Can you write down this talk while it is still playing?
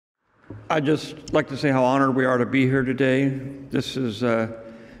I'd just like to say how honored we are to be here today. This is a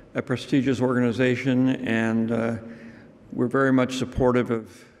prestigious organization, and we're very much supportive of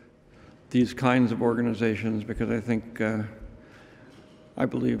these kinds of organizations because I think, I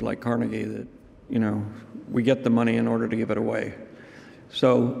believe, like Carnegie, that, you know, we get the money in order to give it away.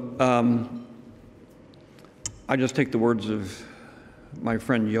 So I just take the words of my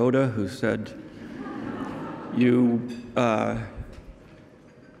friend Yoda, who said,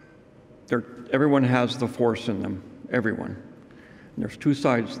 everyone has the force in them, everyone. And there's two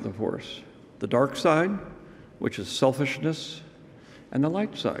sides to the force. The dark side, which is selfishness, and the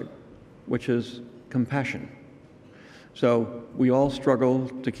light side, which is compassion. So we all struggle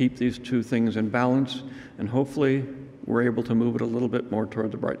to keep these two things in balance, and hopefully we're able to move it a little bit more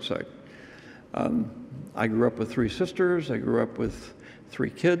toward the bright side. I grew up with 3 sisters. I grew up with 3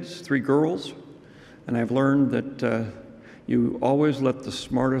 kids, 3 girls, and I've learned that you always let the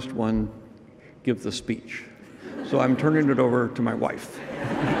smartest one give the speech. So I'm turning it over to my wife.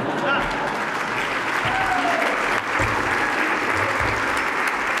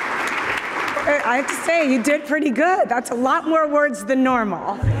 I have to say, you did pretty good. That's a lot more words than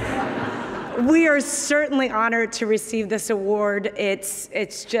normal. We are certainly honored to receive this award. It's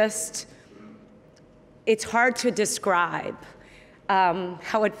hard to describe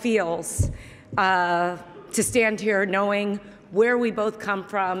how it feels to stand here knowing where we both come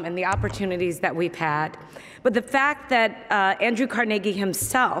from and the opportunities that we've had. But the fact that Andrew Carnegie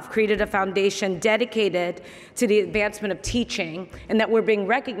himself created a foundation dedicated to the advancement of teaching and that we're being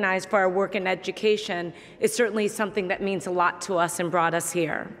recognized for our work in education is certainly something that means a lot to us and brought us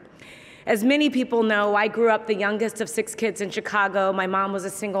here. As many people know, I grew up the youngest of 6 kids in Chicago. My mom was a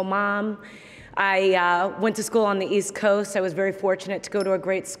single mom. I went to school on the East Coast. I was very fortunate to go to a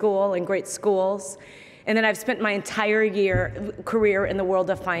great school and great schools. And then I've spent my entire career in the world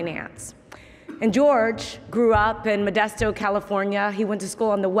of finance. And George grew up in Modesto, California. He went to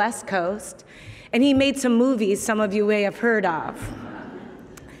school on the West Coast, and he made some movies some of you may have heard of.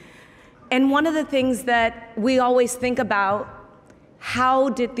 And one of the things that we always think about, how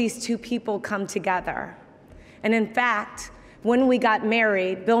did these two people come together? And in fact, when we got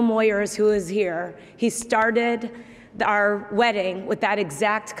married, Bill Moyers, who is here, he started our wedding with that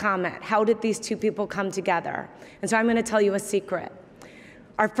exact comment. How did these two people come together? And so I'm going to tell you a secret.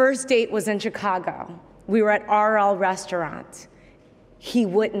 Our first date was in Chicago. We were at RL Restaurant. He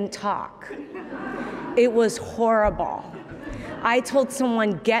wouldn't talk. It was horrible. I told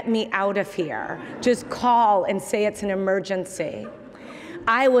someone, get me out of here. Just call and say it's an emergency.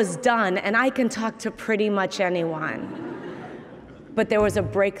 I was done, and I can talk to pretty much anyone. But there was a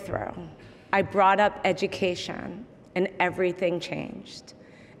breakthrough. I brought up education, and everything changed.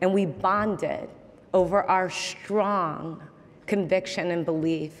 And we bonded over our strong conviction and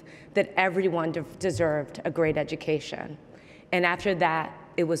belief that everyone deserved a great education. And after that,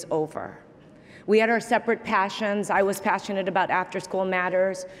 it was over. We had our separate passions. I was passionate about After School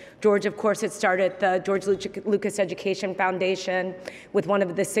Matters. George, of course, had started the George Lucas Education Foundation. With one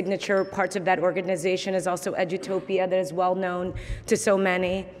of the signature parts of that organization is also Edutopia, that is well known to so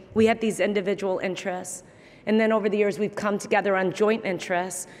many. We had these individual interests. And then over the years, we've come together on joint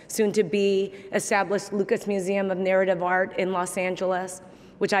interests, soon to be established Lucas Museum of Narrative Art in Los Angeles,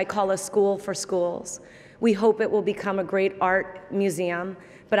 which I call a school for schools. We hope it will become a great art museum,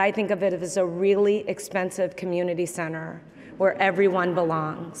 but I think of it as a really expensive community center where everyone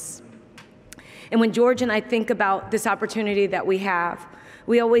belongs. And when George and I think about this opportunity that we have,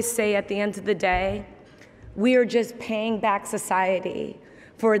 we always say at the end of the day, we are just paying back society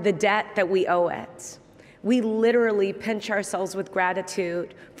for the debt that we owe it. We literally pinch ourselves with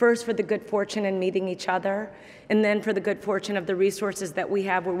gratitude, first for the good fortune in meeting each other, and then for the good fortune of the resources that we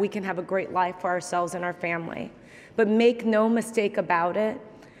have where we can have a great life for ourselves and our family. But make no mistake about it,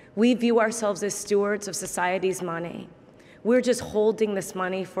 we view ourselves as stewards of society's money. We're just holding this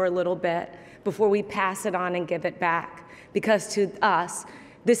money for a little bit before we pass it on and give it back, because to us,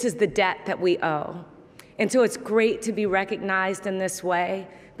 this is the debt that we owe. And so it's great to be recognized in this way,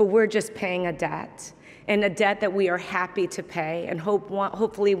 but we're just paying a debt. And a debt that we are happy to pay, and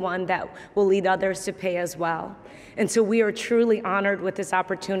hopefully one that will lead others to pay as well. And so we are truly honored with this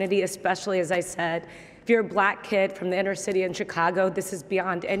opportunity, especially, as I said, if you're a Black kid from the inner city in Chicago, this is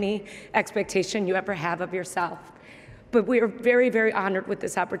beyond any expectation you ever have of yourself. But we are very, very honored with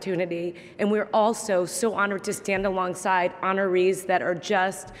this opportunity, and we're also so honored to stand alongside honorees that are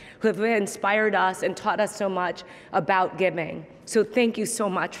who have inspired us and taught us so much about giving. So thank you so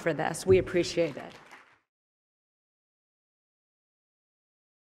much for this. We appreciate it.